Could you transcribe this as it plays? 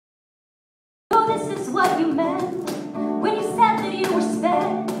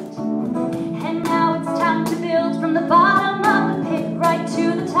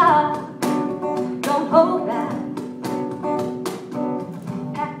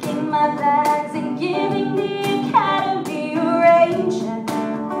my bags and giving the academy a rain check.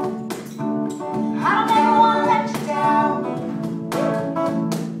 I don't ever want to let you down.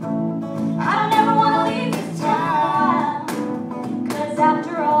 I don't ever want to leave this town. 'Cause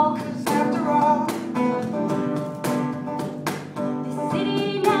after all, this city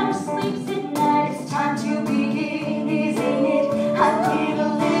never sleeps at night. It's time to begin, isn't it? I get a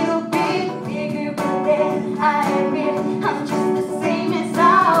little bit bigger, but then I admit I'm just the same as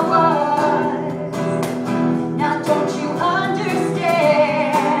I was. Now don't you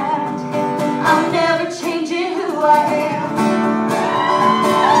understand? I'm never changing who I am.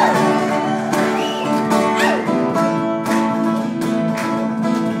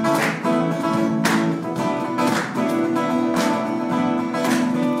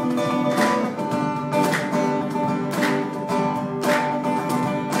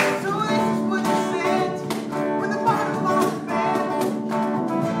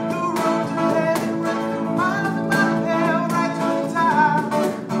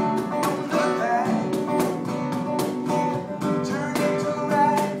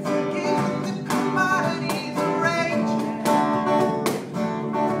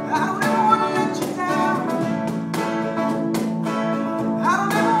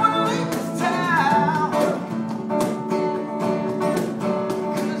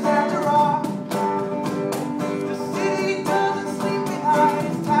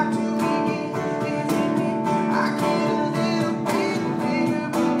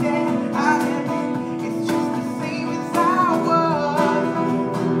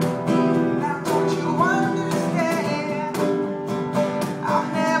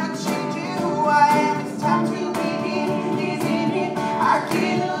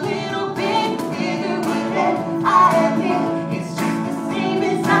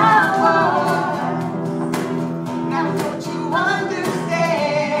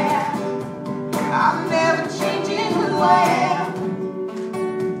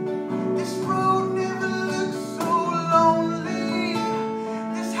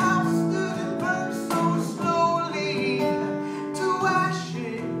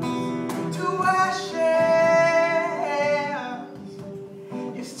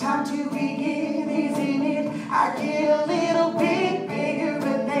 Time to begin, isn't it? I get a little bit bigger,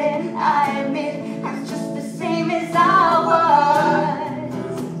 but then I admit I'm just the same as I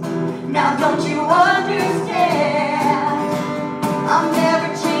was. Now don't you worry.